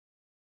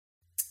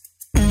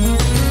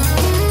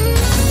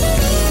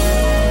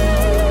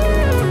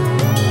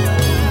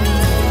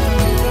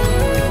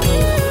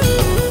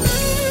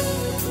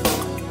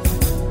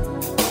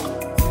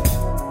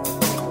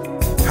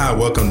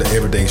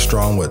Everyday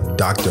Strong with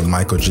Dr.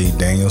 Michael G.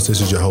 Daniels. This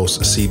is your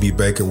host, CB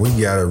Baker. We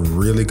got a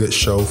really good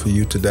show for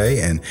you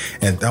today. And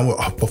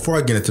before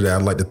I get into that,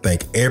 I'd like to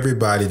thank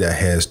everybody that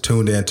has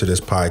tuned into this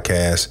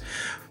podcast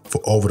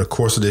for over the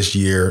course of this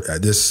year.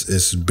 This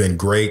has been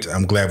great.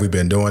 I'm glad we've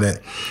been doing it.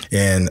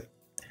 And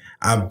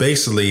I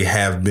basically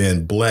have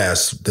been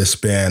blessed to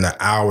spend an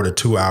hour to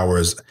 2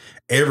 hours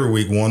every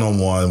week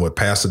one-on-one with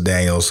Pastor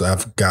Daniels.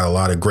 I've got a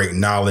lot of great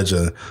knowledge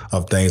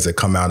of things that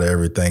come out of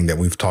everything that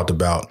we've talked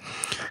about.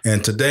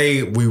 And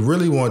today we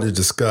really wanted to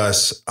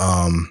discuss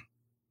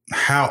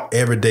how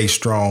Everyday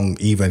Strong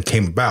even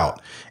came about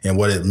and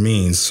what it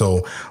means.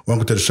 So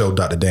welcome to the show,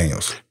 Dr.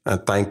 Daniels.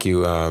 Thank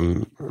you,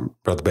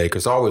 Brother Baker.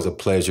 It's always a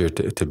pleasure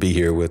to be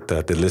here with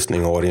the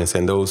listening audience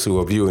and those who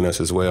are viewing us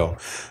as well.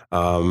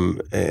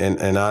 And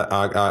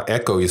I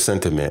echo your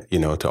sentiment,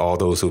 to all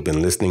those who've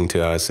been listening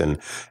to us and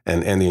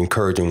the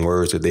encouraging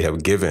words that they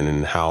have given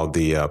and how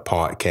the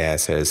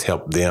podcast has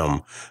helped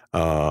them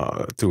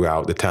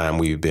throughout the time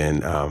we've been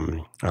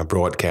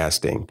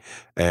broadcasting.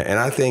 And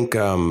I think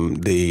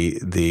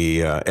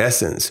the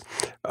essence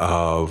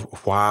of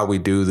why we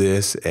do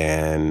this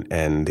and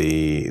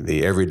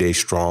the Everyday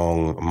Strong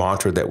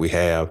mantra that we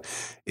have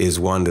is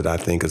one that I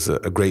think is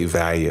a great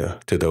value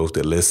to those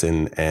that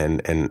listen.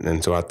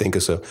 And so I think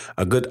it's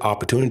a good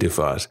opportunity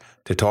for us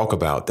to talk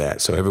about that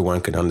so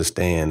everyone can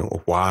understand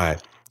why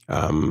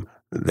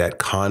that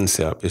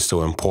concept is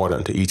so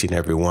important to each and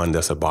every one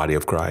that's a body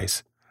of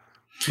Christ.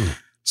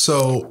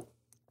 So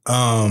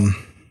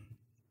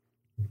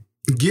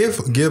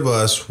give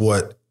us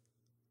what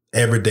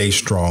Everyday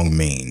Strong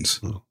means.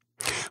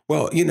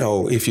 Well,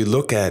 if you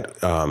look at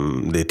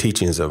the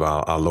teachings of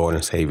our Lord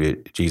and Savior,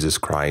 Jesus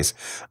Christ,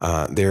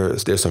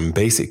 there's some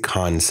basic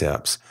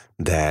concepts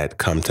that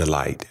come to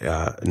light.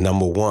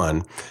 Number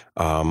one,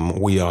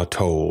 we are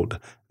told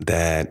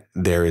that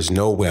there is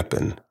no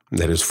weapon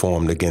that is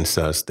formed against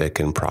us that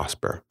can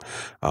prosper,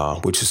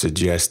 which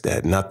suggests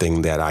that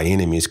nothing that our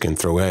enemies can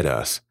throw at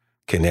us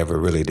can ever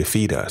really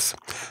defeat us.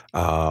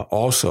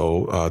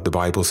 Also, the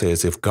Bible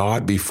says, if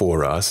God be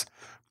for us,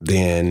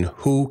 then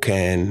who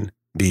can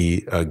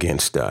be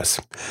against us?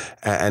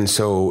 And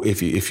so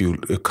if you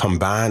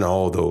combine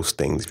all those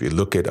things, if you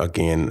look at,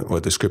 again,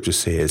 what the scripture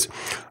says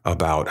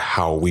about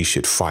how we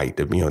should fight,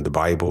 the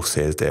Bible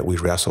says that we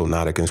wrestle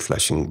not against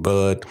flesh and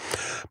blood,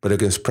 but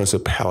against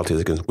principalities,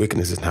 against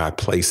wickedness in high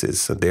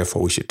places. So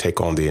therefore, we should take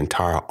on the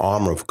entire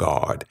armor of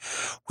God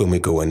when we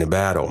go into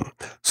battle.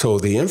 So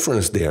the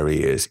inference there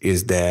is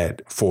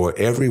that for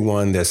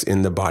everyone that's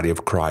in the body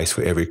of Christ,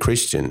 for every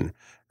Christian,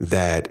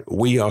 that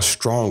we are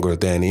stronger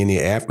than any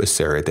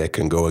adversary that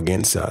can go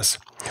against us.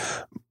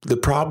 The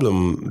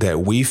problem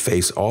that we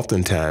face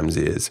oftentimes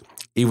is,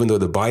 even though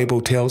the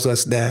Bible tells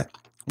us that,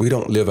 we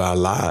don't live our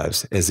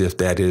lives as if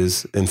that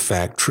is, in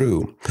fact,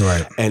 true.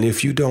 Right. And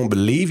if you don't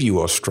believe you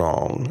are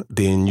strong,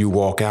 then you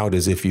walk out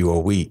as if you are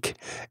weak.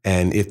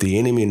 And if the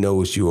enemy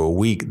knows you are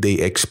weak, they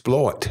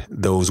exploit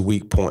those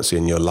weak points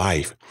in your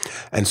life.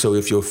 And so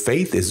if your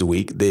faith is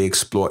weak, they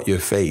exploit your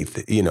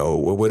faith.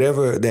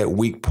 Whatever that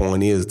weak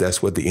point is,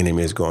 that's what the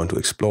enemy is going to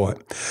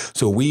exploit.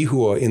 So we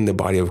who are in the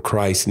body of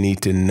Christ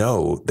need to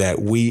know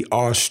that we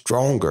are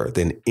stronger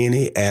than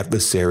any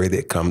adversary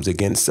that comes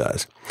against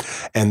us.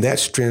 And that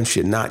strength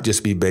should not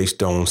just be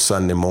based on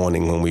Sunday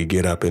morning when we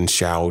get up and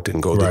shout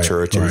and go to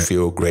church and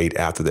feel great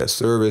after that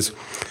service.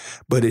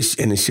 But it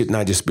should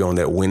not just be on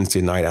that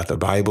Wednesday night after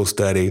Bible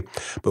study,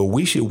 but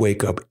we should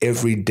wake up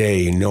every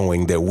day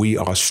knowing that we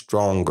are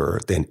stronger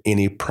than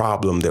any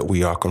problem that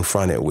we are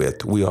confronted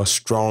with. We are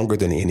stronger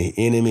than any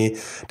enemy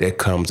that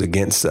comes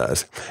against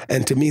us.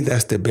 And to me,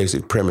 that's the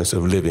basic premise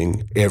of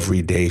living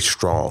every day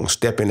strong,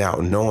 stepping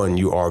out knowing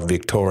you are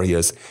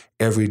victorious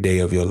every day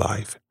of your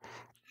life.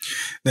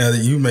 Now,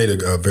 you made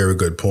a very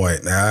good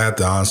point. Now, I have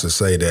to honestly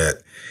say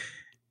that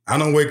I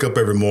don't wake up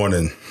every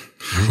morning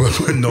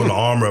putting on the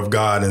armor of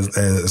God and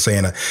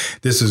saying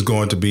this is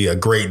going to be a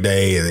great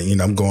day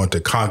and, I'm going to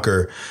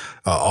conquer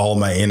all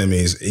my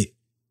enemies.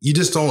 You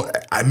just don't,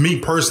 me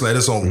personally, I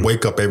just don't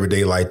wake up every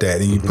day like that.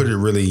 And you put it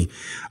really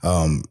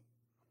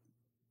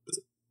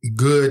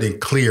good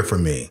and clear for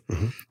me.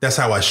 That's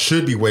how I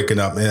should be waking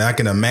up. And I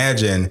can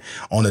imagine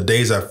on the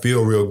days I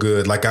feel real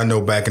good. Like I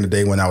know back in the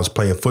day when I was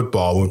playing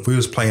football, when we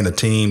was playing a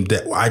team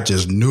that I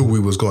just knew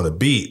we was going to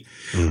beat.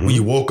 When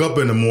you woke up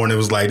in the morning, it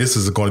was like, this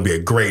is going to be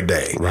a great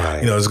day.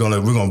 Right. We're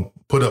going to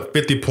put up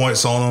 50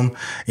 points on them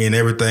and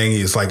everything.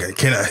 It's like,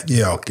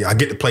 I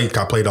get to play,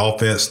 I played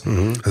offense.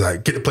 I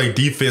get to play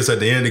defense at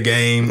the end of the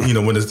game.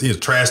 When it's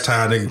trash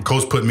time, the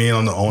coach put me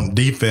in on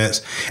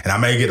defense and I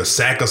may get a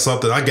sack or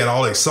something. I get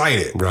all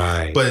excited.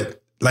 Right.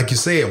 But like you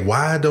said,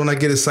 why don't I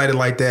get excited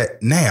like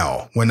that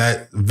now when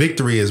that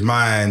victory is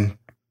mine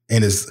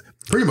and is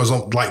pretty much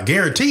like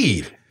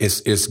guaranteed?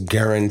 It's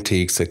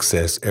guaranteed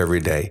success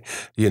every day.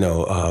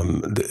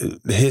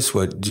 Here's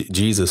what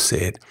Jesus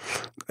said,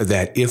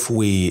 that if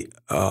we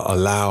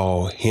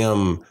allow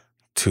him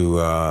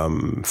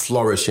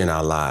flourish in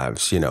our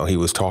lives. You know, he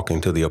was talking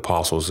to the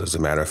apostles, as a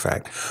matter of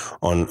fact,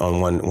 on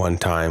one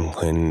time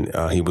when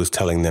he was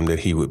telling them that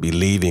he would be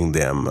leaving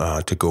them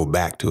to go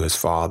back to his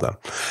Father.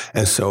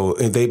 And so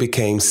they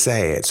became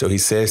sad. So he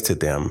says to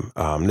them,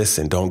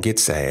 listen, don't get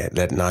sad.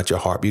 Let not your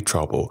heart be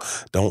troubled.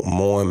 Don't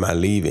mourn my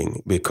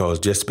leaving, because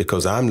just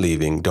because I'm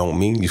leaving don't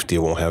mean you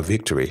still won't have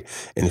victory.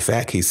 In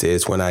fact, he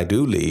says, when I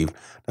do leave,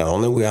 not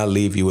only will I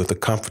leave you with the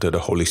comfort of the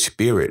Holy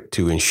Spirit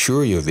to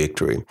ensure your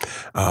victory,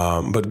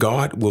 but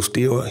God will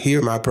still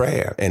hear my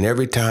prayer. And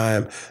every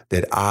time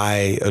that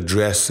I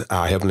address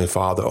our Heavenly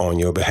Father on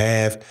your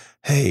behalf,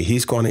 hey,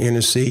 he's going to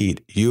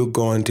intercede. You're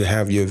going to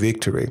have your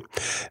victory.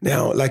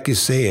 Now, like you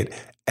said,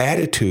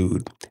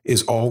 attitude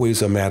is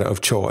always a matter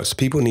of choice.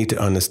 People need to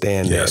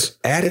understand that.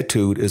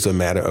 Attitude is a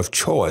matter of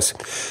choice.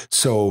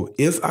 So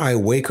if I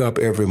wake up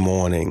every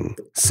morning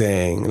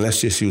saying,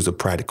 let's just use a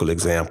practical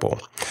example.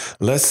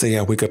 Let's say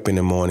I wake up in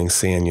the morning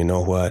saying, you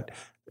know what?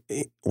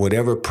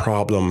 Whatever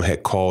problem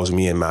had caused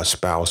me and my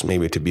spouse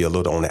maybe to be a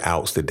little on the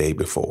outs the day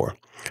before,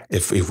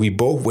 if we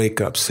both wake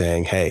up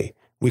saying, hey,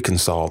 we can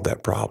solve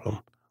that problem,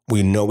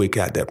 we know we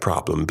got that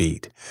problem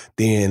beat,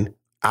 then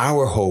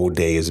our whole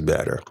day is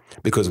better,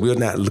 because we're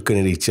not looking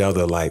at each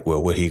other like,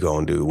 well, what he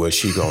gonna do? What's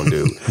she gonna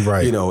do?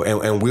 Right. You know,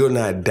 and we're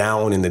not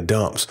down in the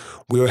dumps.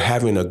 We're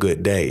having a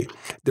good day.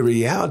 The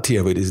reality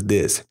of it is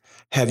this.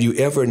 Have you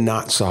ever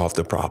not solved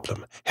the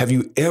problem? Have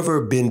you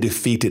ever been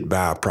defeated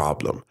by a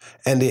problem?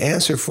 And the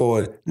answer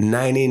for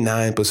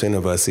 99%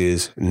 of us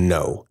is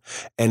no.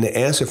 And the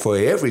answer for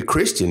every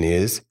Christian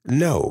is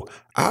no.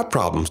 Our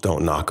problems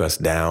don't knock us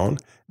down.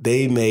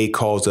 They may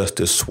cause us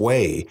to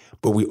sway,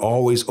 but we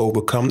always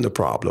overcome the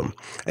problem.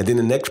 And then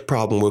the next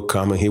problem will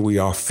come, and here we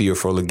are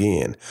fearful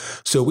again.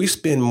 So we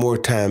spend more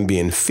time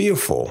being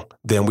fearful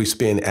than we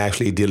spend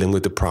actually dealing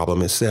with the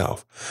problem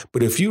itself.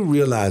 But if you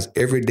realize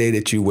every day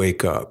that you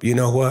wake up, you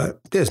know what?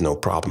 There's no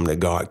problem that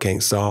God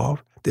can't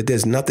solve, that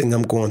there's nothing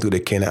I'm going through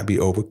that cannot be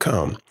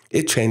overcome.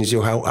 It changes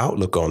your whole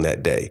outlook on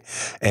that day.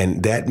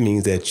 And that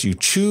means that you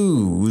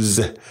choose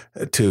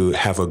to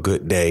have a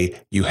good day,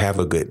 you have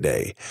a good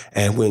day.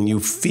 And when you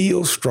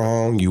feel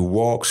strong, you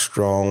walk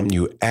strong,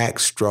 you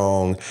act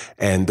strong,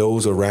 and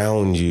those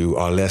around you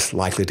are less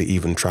likely to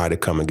even try to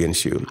come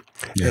against you.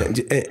 Yeah. And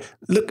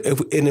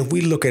if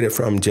we look at it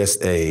from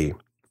just a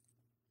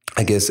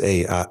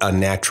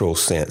natural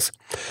sense,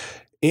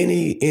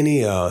 any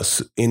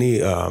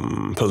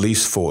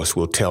police force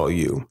will tell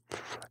you,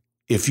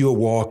 if you're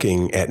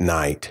walking at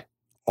night,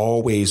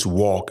 always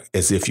walk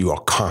as if you are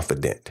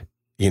confident.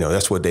 You know,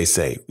 that's what they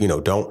say. You know,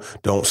 don't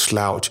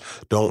slouch.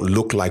 Don't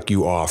look like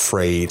you are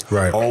afraid.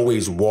 Right.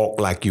 Always walk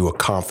like you are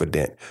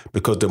confident,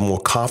 because the more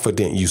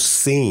confident you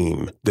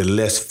seem, the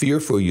less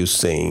fearful you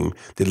seem,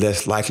 the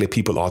less likely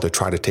people are to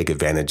try to take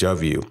advantage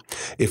of you.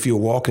 If you're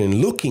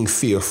walking looking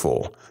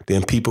fearful,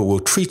 then people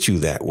will treat you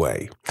that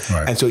way.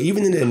 Right. And so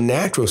even in the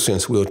natural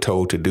sense, we're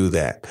told to do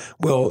that.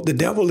 Well, the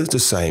devil is the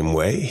same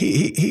way.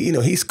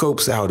 He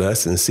scopes out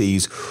us and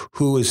sees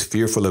who is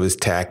fearful of his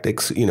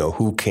tactics, you know,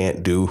 who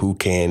can't do, who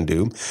can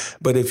do.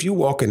 But if you're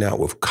walking out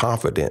with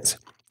confidence,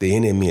 the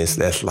enemy is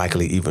less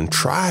likely to even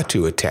try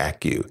to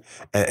attack you.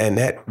 And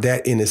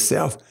that in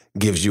itself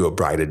gives you a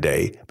brighter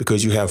day,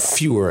 because you have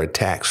fewer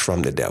attacks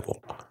from the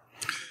devil.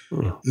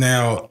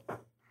 Now,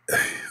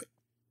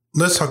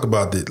 let's talk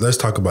about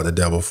the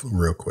devil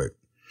real quick.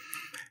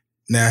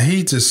 Now,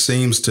 he just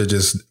seems to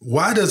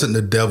why doesn't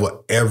the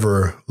devil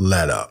ever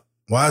let up?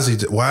 Why is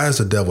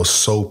the devil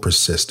so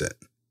persistent?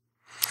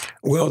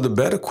 Well, the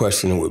better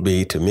question would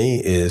be to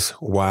me is,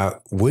 why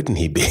wouldn't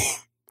he be?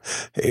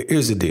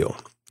 Here's the deal.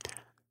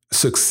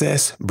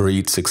 Success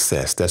breeds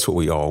success. That's what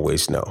we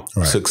always know.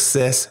 Right.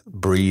 Success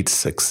breeds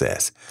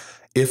success.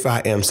 If I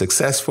am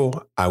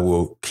successful, I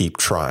will keep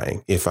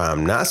trying. If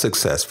I'm not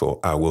successful,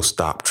 I will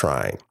stop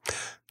trying.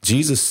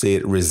 Jesus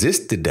said,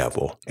 resist the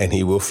devil and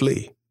he will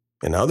flee.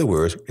 In other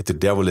words, if the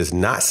devil is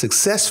not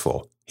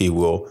successful, he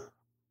will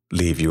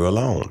leave you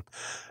alone.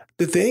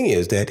 The thing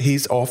is that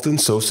he's often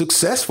so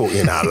successful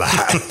in our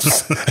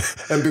lives.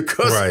 And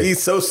because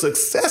he's so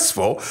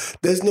successful,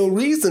 there's no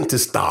reason to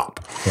stop.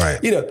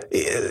 Right. You know,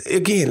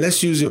 again,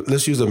 let's use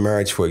a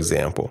marriage, for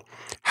example.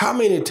 How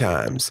many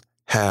times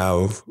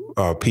have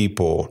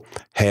people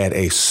had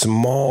a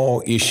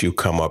small issue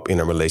come up in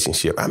a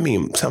relationship? I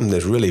mean, something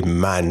that's really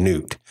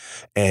minute,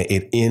 and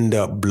it end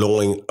up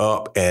blowing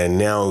up, and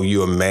now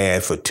you're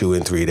mad for 2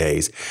 and 3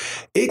 days.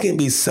 It can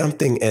be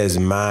something as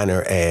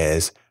minor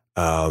as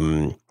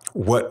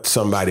what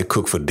somebody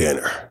cooked for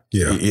dinner.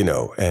 Yeah. You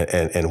know,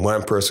 and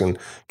one person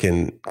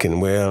can I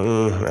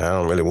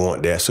don't really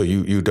want that. So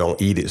you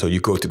don't eat it. So you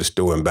go to the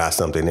store and buy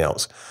something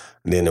else.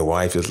 And then the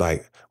wife is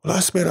like, well, I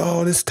spent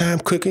all this time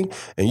cooking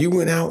and you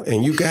went out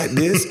and you got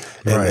this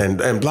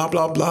and blah,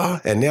 blah,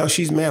 blah. And now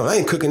she's mad. Well, I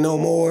ain't cooking no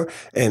more.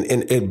 And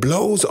it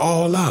blows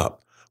all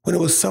up when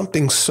it was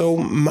something so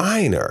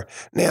minor.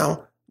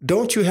 Now,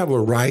 don't you have a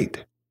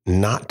right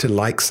not to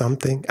like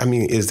something? I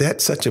mean, is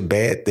that such a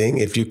bad thing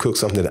if you cook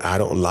something that I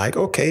don't like?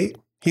 Okay,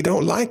 He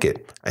don't like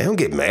it. I don't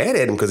get mad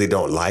at him because he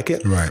don't like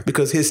it. Right.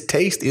 Because his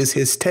taste is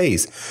his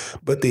taste.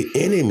 But the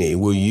enemy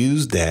will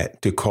use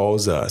that to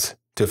cause us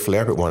to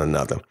flare at one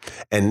another.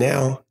 And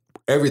now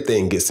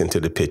everything gets into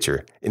the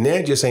picture. And now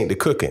it just ain't the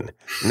cooking.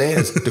 Now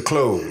it's the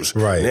clothes.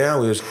 Right.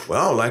 Now it's,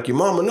 well, I don't like your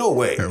mama no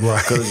way.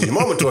 Right. Because your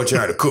mama taught you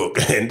how to cook.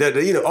 And,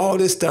 all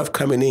this stuff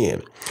coming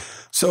in.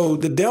 So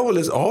the devil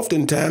is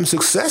oftentimes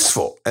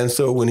successful. And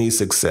so when he's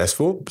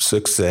successful,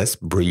 success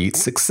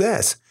breeds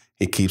success.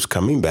 He keeps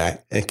coming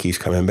back and keeps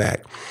coming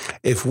back.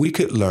 If we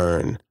could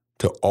learn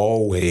to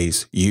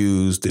always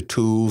use the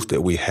tools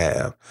that we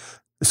have,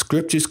 the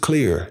scripture's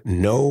clear,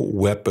 no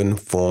weapon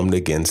formed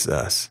against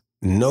us.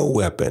 No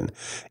weapon.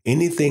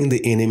 Anything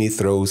the enemy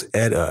throws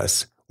at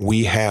us,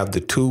 we have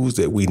the tools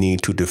that we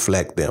need to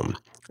deflect them.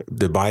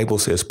 The Bible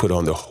says, put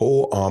on the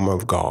whole armor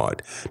of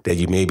God that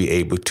you may be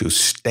able to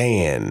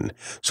stand.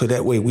 So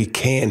that way we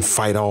can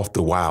fight off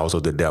the wiles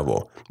of the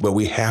devil. But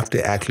we have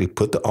to actually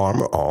put the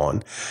armor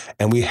on,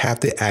 and we have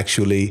to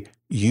actually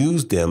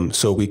use them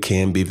so we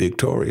can be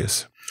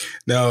victorious.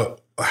 Now,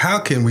 how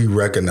can we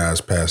recognize,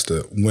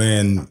 Pastor,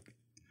 when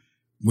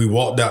we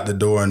walked out the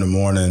door in the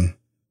morning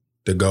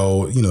to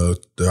go,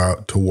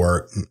 to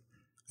work and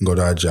go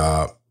to our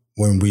job?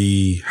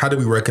 How do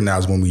we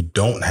recognize when we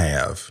don't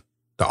have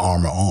the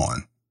armor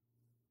on?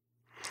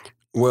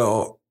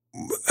 Well,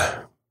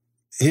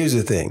 here's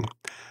the thing.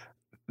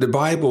 The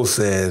Bible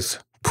says,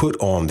 put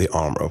on the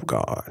armor of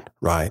God,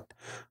 right?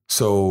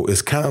 So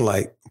it's kind of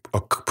like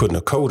putting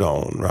a coat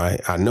on, right?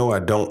 I know I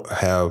don't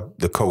have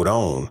the coat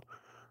on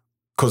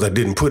because I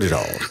didn't put it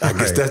on. I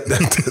guess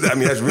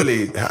that's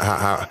really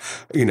how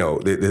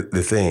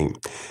the thing.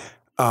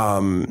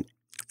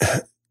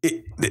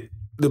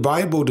 The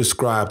Bible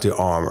describes the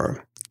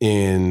armor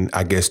in,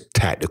 I guess,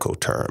 tactical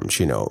terms,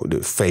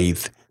 the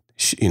faith,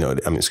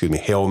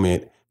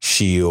 helmet,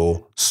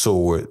 shield,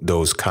 sword,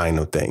 those kind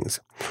of things.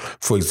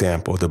 For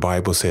example, the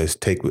Bible says,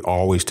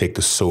 always take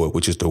the sword,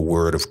 which is the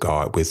word of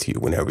God, with you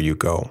whenever you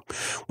go.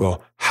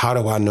 Well, how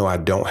do I know I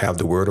don't have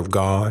the word of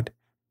God?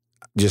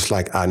 Just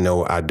like I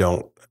know I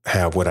don't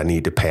have what I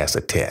need to pass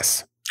a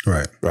test.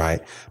 Right.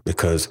 Right.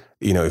 Because,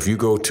 if you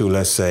go to,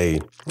 let's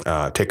say,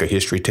 take a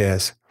history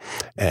test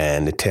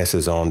and the test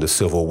is on the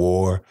Civil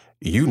War,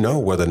 you know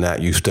whether or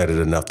not you studied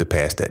enough to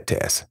pass that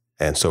test.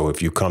 And so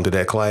if you come to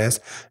that class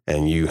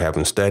and you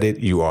haven't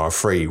studied, you are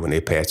afraid when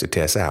they pass the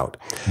test out.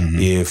 Mm-hmm.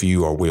 If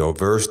you are well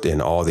versed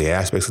in all the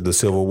aspects of the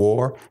Civil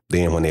War,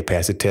 then when they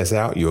pass the test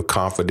out, you're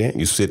confident,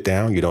 you sit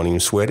down, you don't even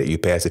sweat it, you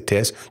pass the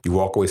test, you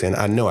walk away saying,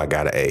 I know I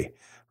got an A,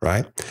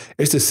 right?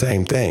 It's the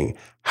same thing.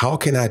 How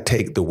can I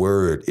take the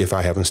word if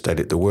I haven't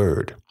studied the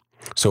word?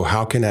 So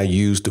how can I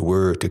use the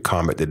word to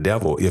combat the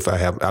devil if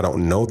I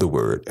don't know the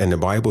word? And the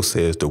Bible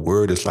says the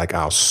word is like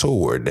our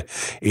sword.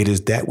 It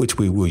is that which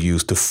we will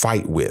use to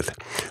fight with.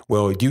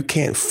 Well, you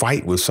can't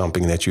fight with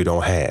something that you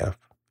don't have.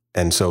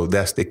 And so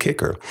that's the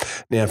kicker.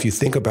 Now, if you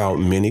think about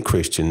many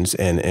Christians,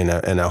 and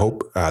I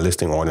hope our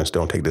listening audience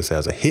don't take this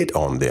as a hit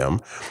on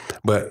them,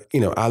 but,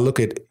 I look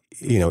at,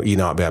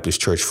 Enoch Baptist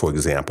Church, for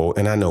example,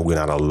 and I know we're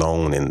not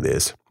alone in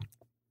this.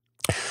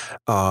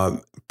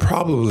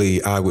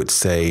 Probably, I would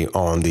say,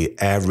 on the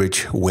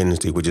average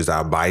Wednesday, which is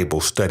our Bible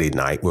study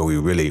night, where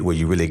you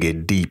really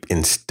get deep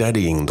in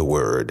studying the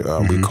Word.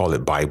 Mm-hmm. We call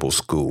it Bible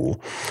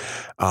school.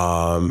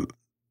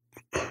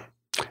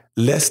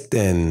 Less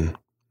than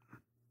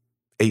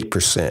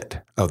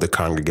 8% of the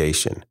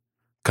congregation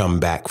come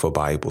back for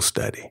Bible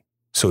study,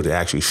 so to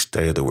actually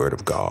study the Word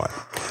of God.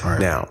 Right.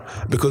 Now,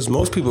 because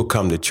most people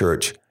come to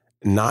church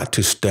not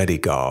to study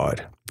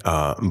God,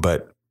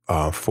 but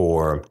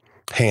for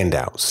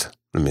handouts.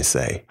 Let me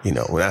say,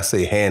 when I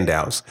say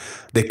handouts,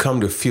 they come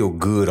to feel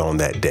good on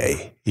that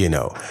day,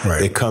 Right.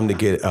 They come to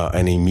get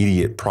an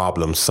immediate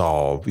problem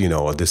solved,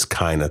 or this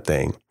kind of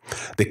thing.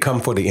 They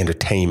come for the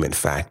entertainment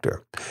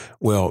factor.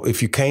 Well,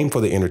 if you came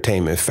for the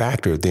entertainment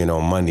factor, then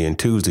on Monday and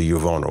Tuesday, you're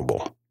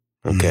vulnerable.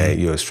 Okay.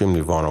 Mm-hmm. You're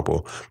extremely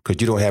vulnerable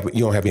because you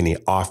don't have any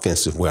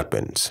offensive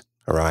weapons.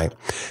 All right.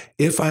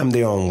 If I'm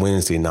there on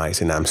Wednesday nights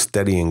and I'm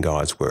studying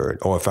God's word,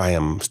 or if I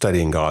am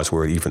studying God's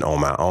word even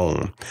on my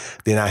own,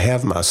 then I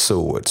have my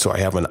sword. So I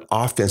have an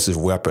offensive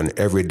weapon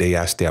every day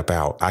I step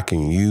out. I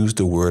can use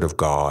the word of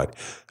God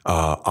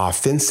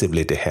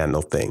offensively to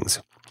handle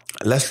things.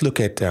 Let's look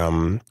at,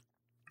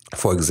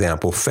 for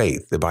example,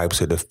 faith. The Bible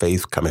said the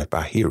faith cometh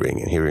by hearing,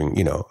 and hearing,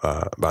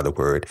 by the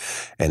word,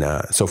 and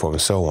so forth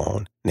and so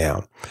on.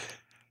 Now,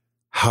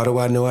 how do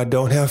I know I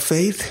don't have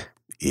faith?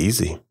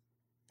 Easy.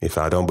 If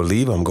I don't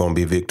believe I'm going to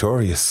be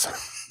victorious,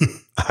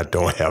 I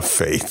don't have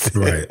faith.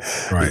 Right.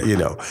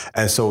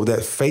 And so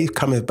that faith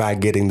cometh by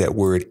getting that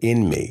word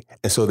in me.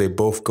 And so they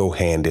both go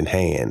hand in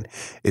hand,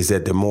 is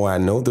that the more I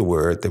know the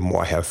word, the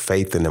more I have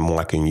faith, and the more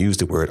I can use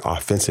the word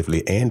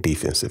offensively and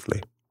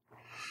defensively.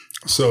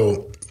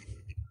 So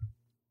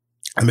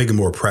I make it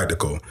more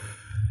practical.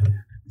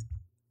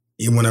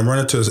 When I run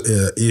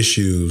into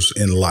issues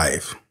in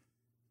life,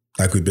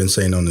 like we've been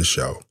saying on the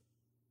show,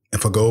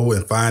 if I go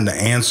and find the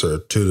answer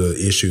to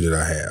the issue that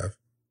I have,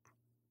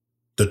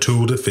 the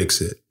tool to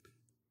fix it,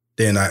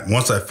 then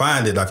once I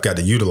find it, I've got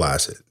to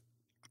utilize it.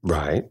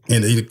 Right.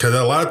 And because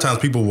a lot of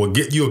times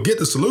you'll get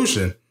the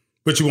solution,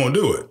 but you won't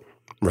do it.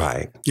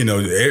 Right.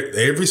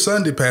 Every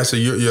Sunday, Pastor,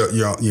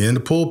 you're in the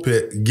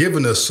pulpit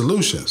giving us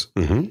solutions.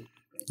 Mm-hmm.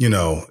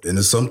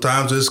 And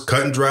sometimes it's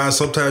cut and dry.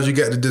 Sometimes you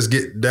got to just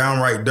get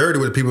downright dirty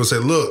with people and say,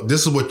 look,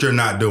 this is what you're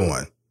not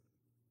doing.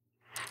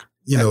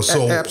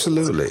 So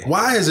absolutely.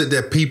 Why is it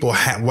that people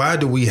why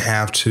do we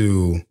have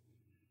to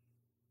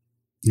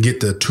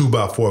get the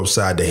 2x4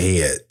 upside the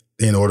head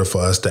in order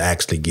for us to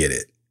actually get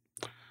it?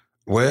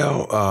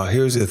 Well,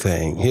 here's the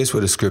thing. Here's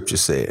what the scripture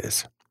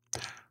says.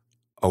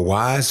 A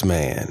wise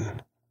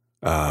man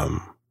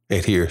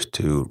adheres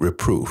to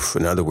reproof.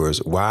 In other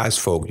words, wise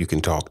folk you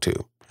can talk to.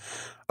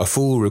 A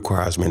fool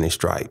requires many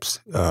stripes.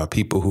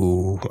 People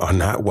who are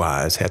not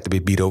wise have to be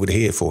beat over the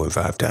head 4 and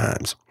 5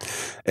 times.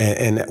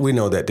 And we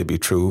know that to be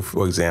true.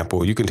 For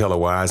example, you can tell a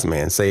wise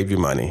man, save your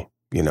money,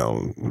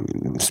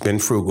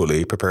 spend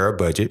frugally, prepare a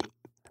budget,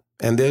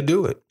 and they'll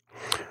do it.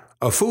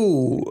 A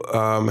fool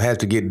has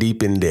to get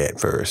deep in debt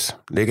first.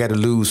 They got to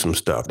lose some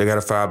stuff. They got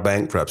to file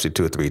bankruptcy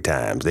 2 or 3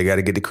 times. They got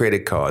to get the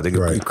credit card.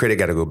 The credit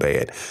got to go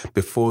bad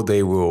before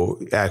they will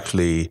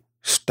actually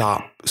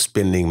stop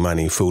spending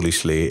money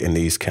foolishly in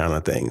these kind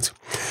of things.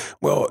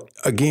 Well,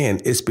 again,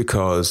 it's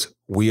because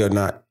we are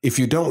not, if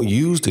you don't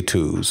use the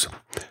tools,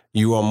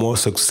 you are more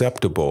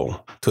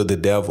susceptible to the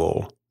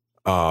devil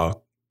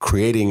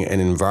creating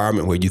an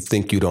environment where you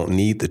think you don't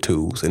need the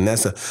tools. And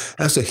that's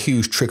a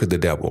huge trick of the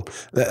devil.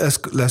 Let's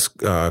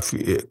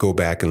go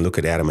back and look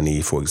at Adam and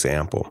Eve, for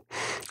example.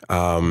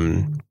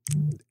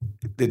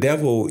 The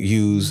devil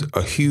used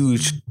a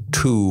huge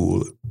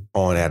tool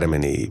on Adam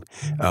and Eve,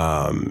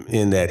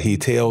 in that he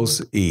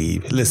tells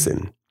Eve,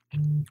 listen,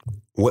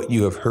 what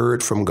you have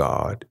heard from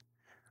God,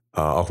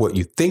 or what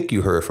you think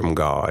you heard from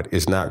God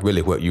is not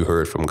really what you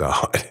heard from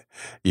God.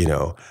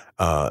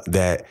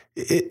 That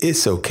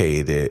it's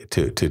okay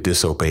to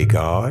disobey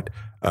God,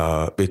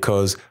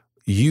 because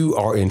you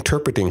are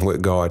interpreting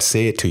what God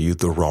said to you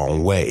the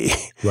wrong way.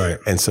 Right.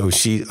 And so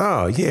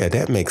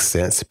that makes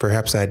sense.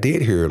 Perhaps I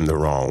did hear him the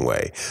wrong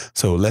way.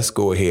 So let's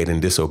go ahead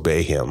and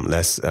disobey him.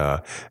 Let's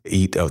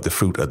eat of the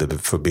fruit of the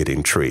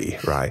forbidden tree,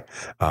 right?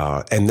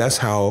 And that's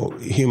how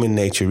human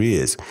nature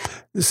is.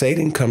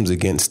 Satan comes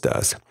against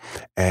us,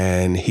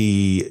 and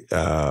he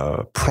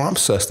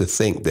prompts us to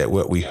think that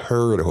what we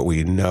heard or what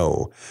we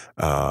know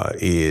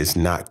is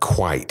not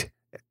quite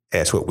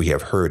as what we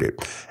have heard it.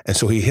 And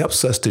so he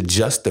helps us to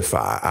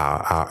justify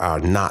our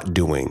not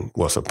doing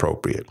what's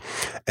appropriate.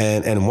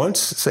 And once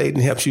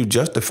Satan helps you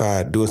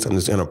justify doing something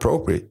that's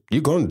inappropriate,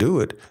 you're going to do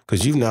it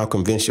because you've now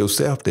convinced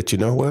yourself that,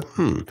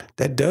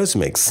 that does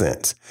make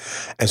sense.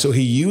 And so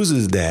he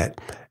uses that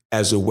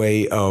as a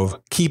way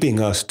of keeping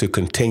us to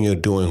continue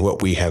doing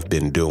what we have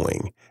been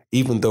doing,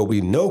 even though we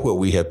know what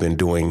we have been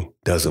doing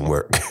doesn't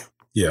work.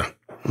 Yeah.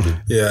 Mm-hmm.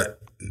 Yeah.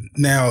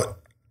 Now,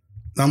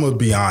 I'm going to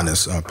be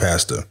honest,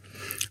 Pastor.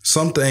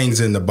 Some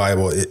things in the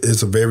Bible,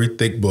 it's a very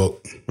thick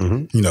book.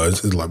 Mm-hmm.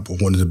 It's like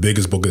one of the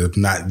biggest books, if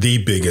not the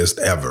biggest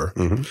ever.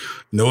 Mm-hmm.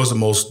 It's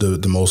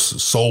the most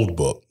sold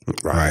book,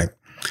 right?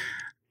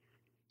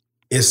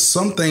 It's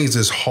some things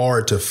that's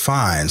hard to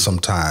find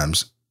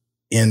sometimes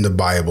in the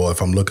Bible if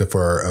I'm looking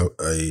for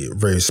a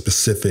very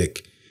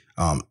specific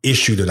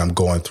issue that I'm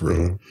going through.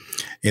 Mm-hmm.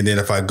 And then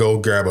if I go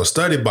grab a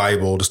study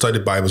Bible, the study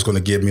Bible is going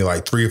to give me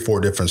like 3 or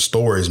 4 different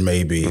stories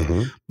maybe,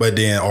 mm-hmm. but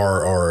then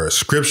or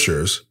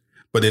scriptures.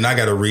 But then I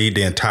got to read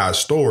the entire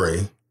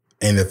story.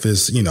 And if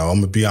it's, I'm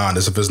going to be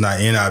honest, if it's not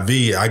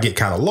NIV, I get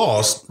kind of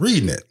lost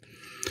reading it.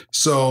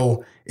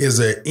 So is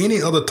there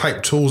any other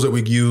type tools that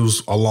we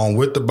use along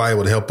with the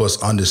Bible to help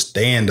us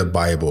understand the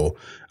Bible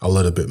a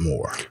little bit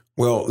more?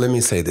 Well, let me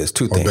say this,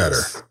 2 things.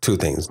 Better. 2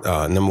 things.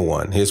 Number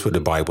 1, here's what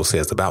the Bible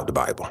says about the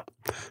Bible.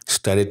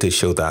 Study to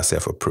show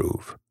thyself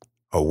approved,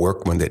 a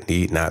workman that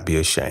need not be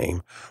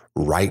ashamed,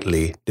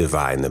 rightly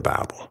dividing the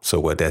Bible. So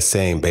what that's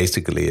saying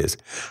basically is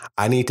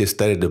I need to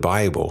study the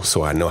Bible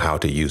so I know how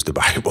to use the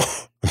Bible.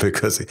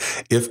 Because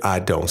if I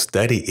don't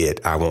study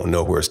it, I won't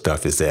know where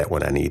stuff is at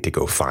when I need to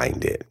go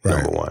find it, right.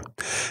 Number 1.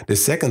 The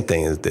second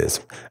thing is this.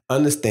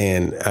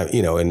 Understand,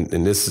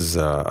 and this is,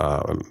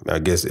 I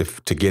guess,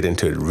 if to get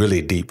into it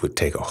really deep would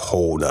take a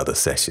whole nother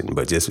session,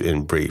 but just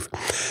in brief,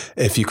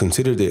 if you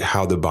consider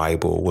how the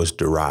Bible was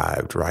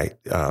derived, right,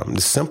 the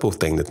simple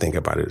thing to think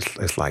about it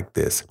is like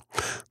this.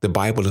 The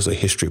Bible is a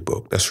history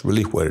book. That's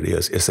really what it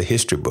is. It's a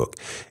history book.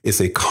 It's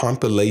a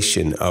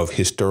compilation of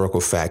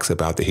historical facts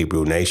about the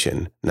Hebrew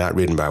nation, not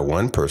written by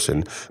one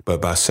person,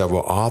 but by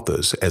several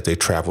authors as they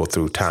travel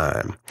through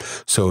time.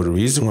 So the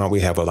reason why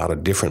we have a lot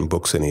of different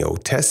books in the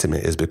Old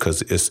Testament is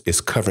because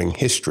it's covering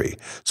history.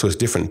 So it's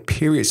different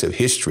periods of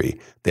history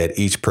that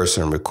each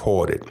person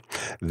recorded.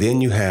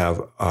 Then you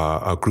have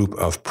a group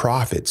of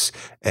prophets,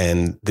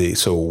 and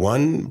so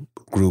one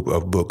group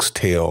of books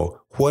tell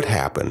what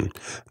happened.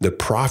 The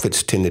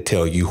prophets tend to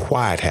tell you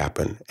why it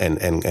happened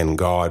and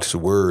God's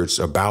words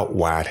about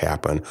why it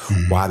happened,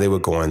 why they were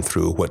going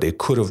through, what they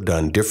could have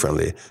done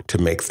differently to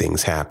make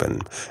things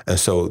happen. And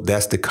so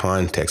that's the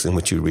context in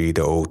which you read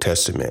the Old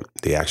Testament,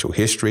 the actual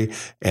history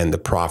and the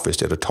prophets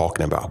that are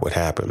talking about what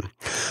happened.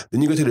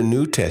 Then you go to the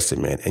New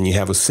Testament and you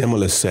have a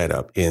similar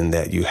setup in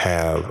that you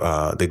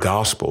have the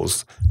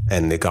Gospels,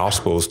 and the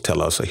Gospels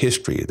tell us a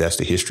history. That's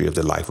the history of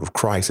the life of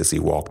Christ as he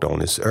walked on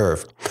this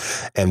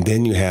earth. And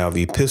then you have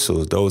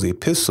epistles. Those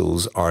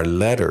epistles are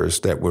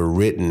letters that were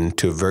written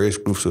to various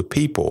groups of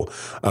people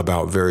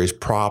about various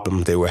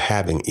problems they were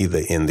having,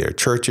 either in their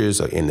churches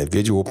or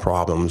individual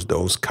problems,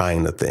 those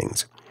kind of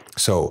things.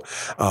 So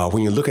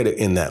when you look at it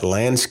in that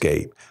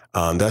landscape,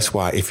 that's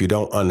why if you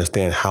don't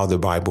understand how the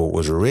Bible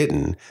was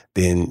written,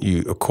 then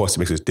of course, it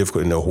makes it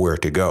difficult to know where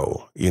to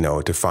go,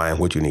 to find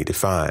what you need to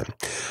find.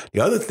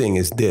 The other thing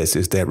is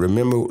that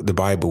remember the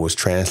Bible was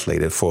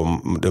translated for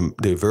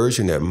the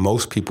version that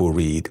most people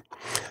read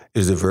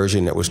is the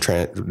version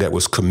that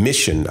was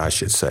commissioned, I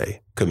should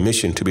say,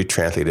 commissioned to be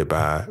translated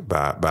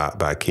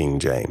by King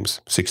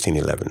James,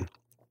 1611.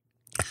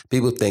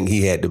 People think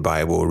he had the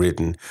Bible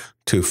written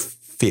to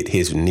fit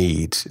his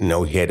needs.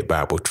 No, he had the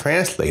Bible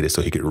translated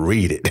so he could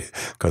read it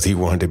because he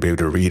wanted to be able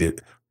to read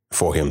it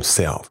for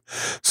himself.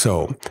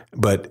 So,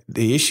 but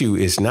the issue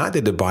is not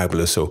that the Bible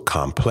is so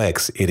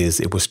complex.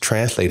 It was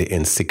translated in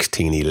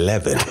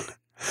 1611.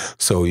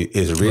 So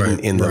it's written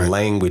in the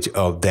language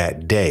of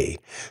that day.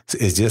 So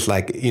it's just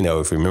like, if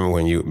you remember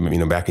when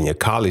you back in your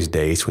college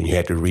days when you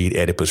had to read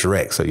Oedipus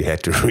Rex, so you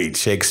had to read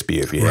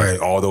Shakespeare, if you had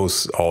all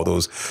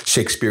those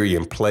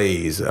Shakespearean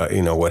plays,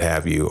 what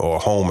have you, or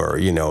Homer,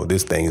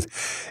 these things.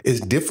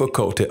 It's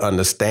difficult to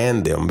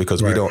understand them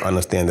because we don't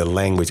understand the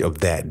language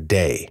of that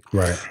day.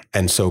 Right.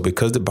 And so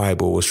because the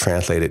Bible was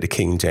translated, the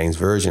King James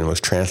Version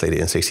was translated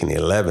in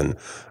 1611,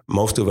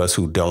 most of us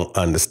who don't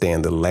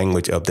understand the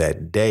language of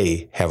that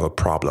day have a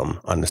problem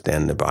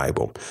understanding the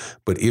Bible.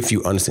 But if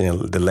you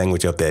understand the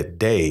language of that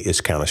day, it's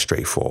kind of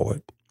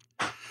straightforward.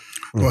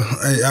 Well,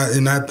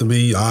 and not to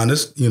be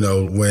honest,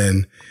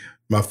 when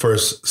my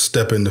first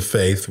step into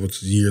faith,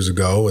 which was years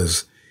ago,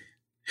 is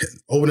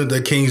opening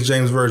the King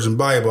James Version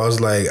Bible, I was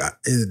like,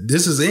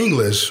 this is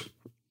English.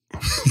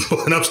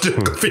 And I'm still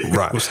confused.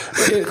 Right.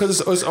 Because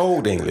it's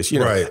old English,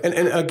 Right.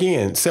 And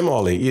again,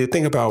 similarly, you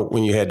think about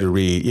when you had to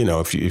read,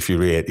 if you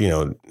read,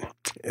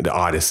 the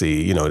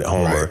Odyssey, the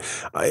Homer,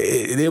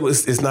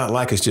 it's not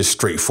like it's just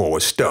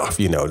straightforward stuff,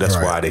 That's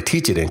why they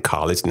teach it in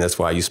college, and that's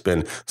why you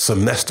spend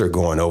semester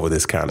going over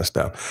this kind of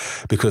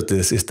stuff, because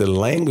this is the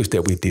language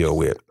that we deal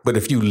with. But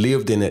if you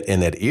lived in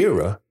that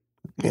era,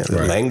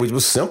 the language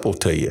was simple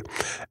to you.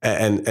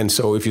 And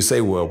so if you say,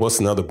 well, what's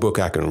another book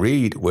I can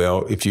read?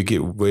 Well, if you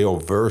get well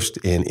versed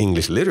in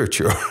English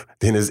literature,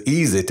 then it's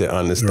easy to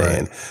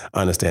understand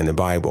the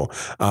Bible.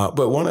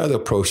 But one other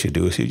approach you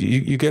do is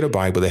you get a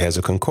Bible that has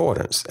a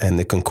concordance, and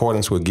the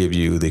concordance will give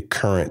you the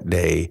current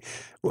day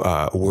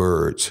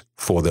words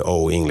for the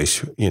old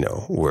English,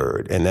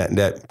 word. And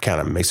that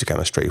kind of makes it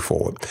kind of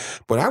straightforward.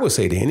 But I would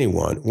say to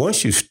anyone,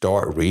 once you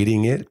start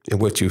reading it,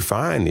 what you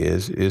find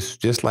is it's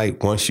just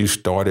like once you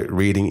started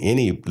reading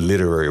any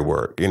literary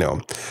work,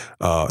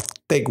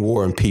 take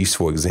War and Peace,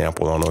 for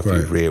example. I don't know if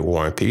you've read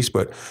War and Peace,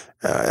 but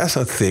that's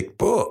a thick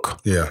book.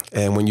 Yeah.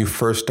 And when you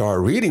first start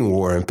reading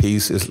War and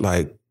Peace, it's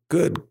like,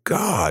 good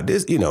God,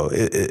 this,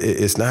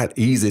 it's not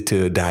easy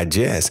to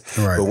digest.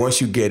 Right. But once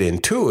you get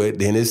into it,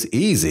 then it's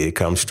easy. It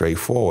comes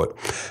straightforward.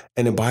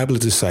 And the Bible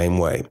is the same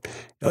way.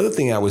 The other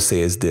thing I would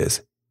say is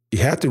this. You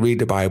have to read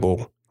the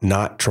Bible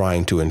not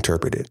trying to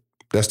interpret it.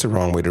 That's the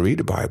wrong way to read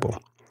the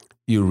Bible.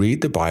 You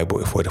read the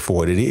Bible for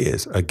what it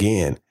is.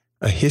 Again,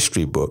 a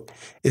history book.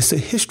 It's a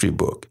history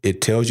book. It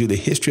tells you the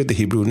history of the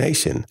Hebrew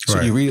nation. So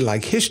you read it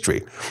like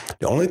history.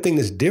 The only thing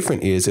that's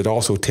different is it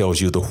also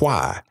tells you the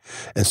why.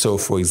 And so,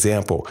 for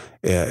example,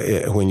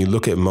 when you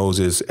look at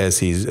Moses as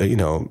he's,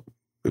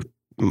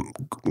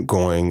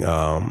 going,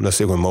 let's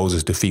say when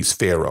Moses defeats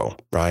Pharaoh,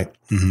 right?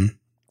 Mm-hmm.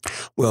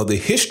 Well, the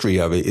history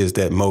of it is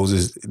that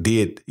Moses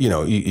did,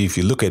 if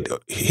you look at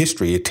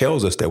history, it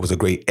tells us there was a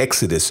great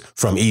exodus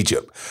from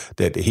Egypt,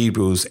 that the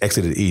Hebrews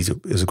exited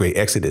Egypt. Is a great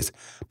exodus.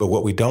 But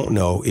what we don't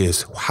know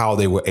is how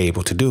they were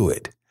able to do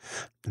it.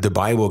 The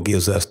Bible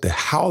gives us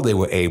how they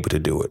were able to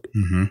do it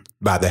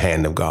by the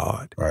hand of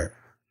God. Right.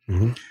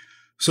 Mm-hmm.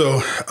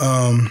 So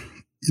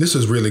this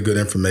is really good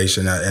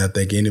information. I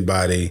think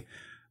anybody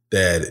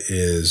that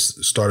is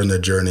starting their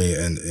journey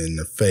in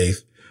the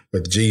faith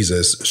with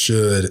Jesus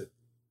should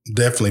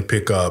definitely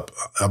pick up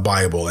a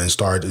Bible and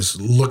start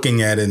just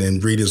looking at it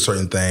and reading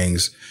certain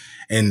things.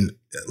 And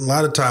a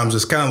lot of times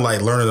it's kind of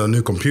like learning a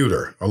new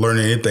computer or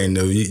learning anything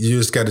new. You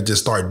just got to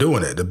just start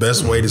doing it. The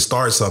best way to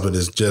start something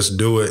is just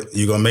do it.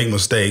 You're going to make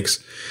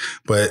mistakes,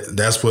 but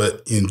that's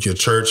what your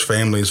church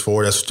family is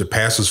for. That's what your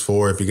pastor's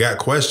for. If you got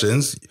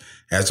questions,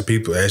 ask the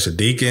people, ask your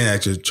deacon,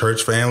 ask your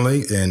church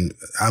family. And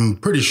I'm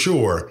pretty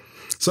sure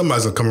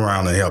somebody's going to come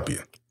around and help you.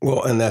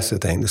 Well, and that's the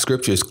thing. The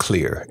scripture is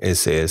clear. It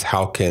says,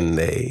 how can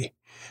they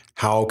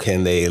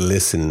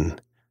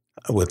listen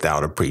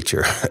without a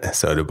preacher.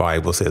 So the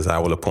Bible says, I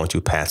will appoint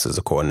you pastors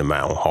according to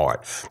my own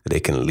heart, that they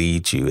can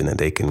lead you and that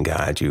they can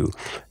guide you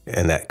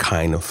and that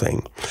kind of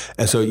thing.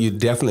 And so you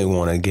definitely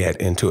want to get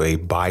into a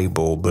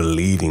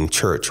Bible-believing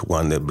church,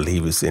 one that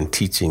believes in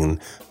teaching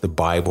the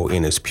Bible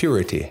in its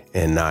purity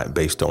and not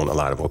based on a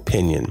lot of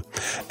opinion.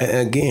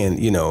 And again,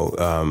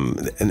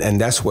 and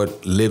that's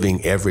what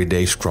living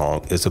everyday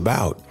strong is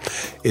about,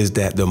 is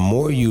that the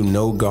more you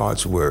know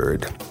God's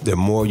word, the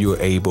more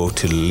you're able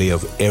to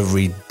live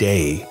every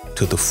day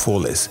to the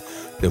fullest,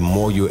 the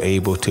more you're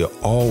able to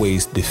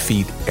always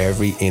defeat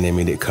every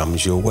enemy that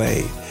comes your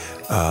way.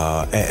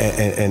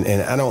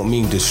 And I don't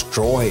mean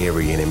destroy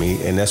every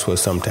enemy, and that's what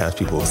sometimes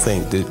people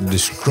think.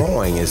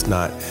 Destroying is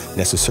not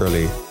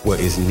necessarily what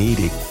is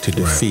needed to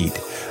defeat,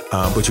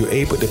 but you're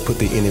able to put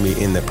the enemy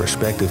in the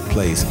perspective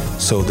place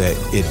so that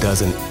it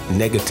doesn't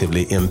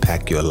negatively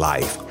impact your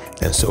life.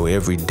 And so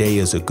every day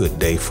is a good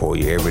day for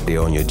you. Every day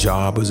on your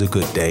job is a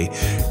good day.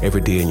 Every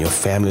day in your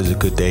family is a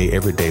good day.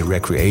 Every day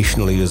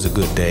recreationally is a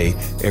good day.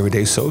 Every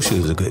day socially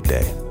is a good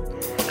day.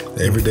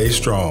 Every day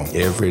strong.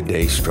 Every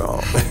day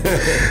strong.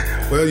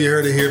 Well, you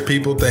heard it here,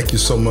 people. Thank you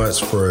so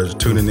much for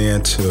tuning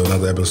in to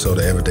another episode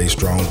of Everyday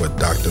Strong with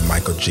Dr.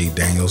 Michael G.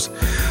 Daniels.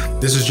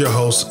 This is your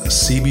host,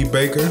 C.B.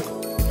 Baker.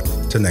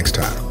 Till next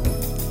time.